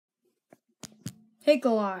Hey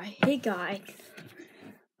guys,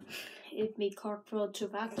 it's me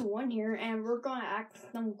Clarkfield251 here, and we're gonna ask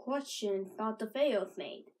some questions about the fails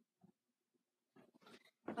made.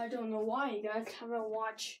 I don't know why you guys haven't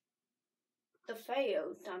watched the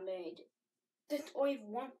fails I made. There's only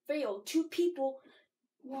one fail. 2 people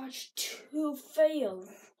watched 2 fails.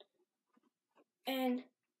 And,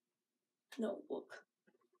 no, look.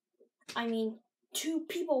 I mean, 2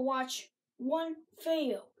 people watched 1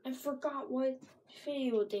 fail and forgot what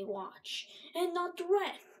fail they watched, and not the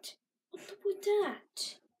rest. What's up with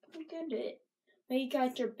that? I don't get it. Maybe you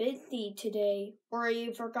guys are busy today, or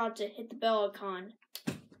you forgot to hit the bell icon.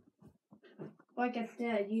 Like I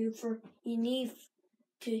said, you need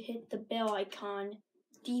to hit the bell icon.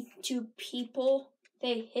 These 2 people,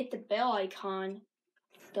 they hit the bell icon.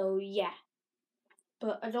 So yeah.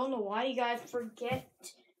 But I don't know why you guys forget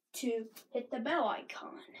to hit the bell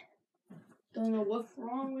icon. Don't know what's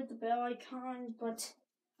wrong with the bell icon, but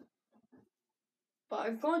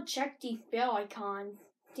I'm gonna check the bell icon.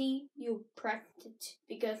 See you pressed it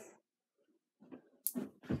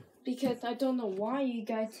because I don't know why you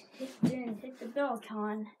guys didn't hit the bell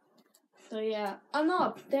icon. So yeah, I'm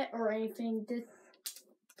not upset or anything. Just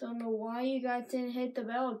don't know why you guys didn't hit the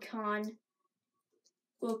bell icon.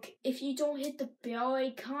 Look, if you don't hit the bell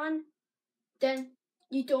icon, then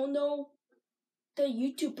you don't know the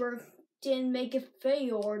YouTuber didn't make it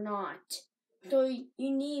fail or not. So you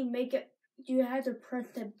need to make it. You have to press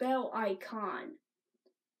the bell icon.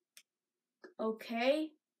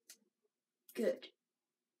 Okay? Good.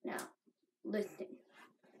 Now, listen.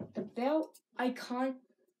 The bell icon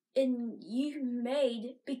you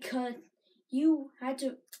made because you had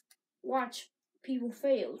to watch people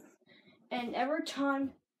fail. And every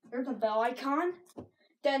time there's a bell icon,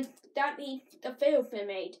 then that means the fail's been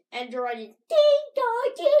made. And you're already ding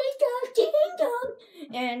dong, ding dong, ding dong.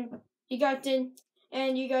 And you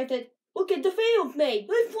guys said, look at the fail's made.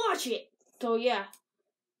 Let's watch it. So yeah.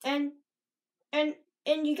 And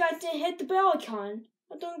you guys didn't hit the bell icon.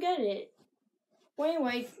 I don't get it. Well,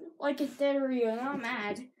 anyway, like I said earlier, I'm not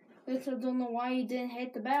mad. I just don't know why you didn't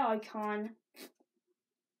hit the bell icon.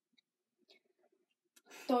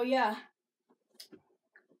 So yeah.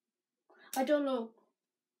 I don't know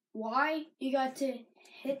why you got to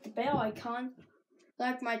hit the bell icon.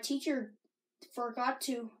 Like my teacher forgot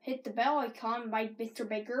to hit the bell icon by Mr.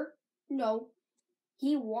 Baker. No.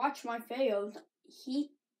 He watched my fails.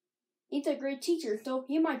 He's a great teacher, so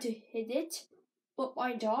he might have hit it. But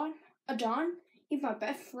my Adon, he's my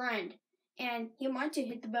best friend, and he might have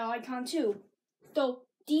hit the bell icon too. So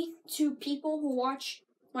these 2 people who watch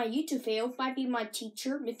my YouTube fails might be my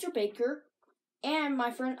teacher, Mr. Baker, and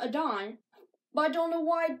my friend Adon. But I don't know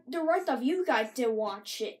why the rest of you guys didn't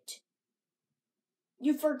watch it.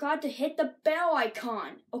 You forgot to hit the bell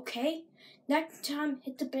icon, okay? Next time,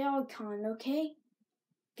 hit the bell icon, okay?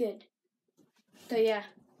 Good. So yeah.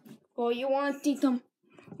 Well, you want to see some...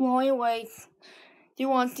 Well, anyways, if you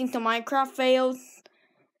want to see some Minecraft fails,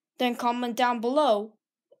 then comment down below,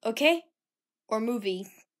 okay? Or movies.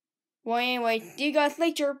 Well, anyway, see you guys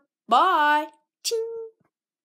later. Bye! Ching!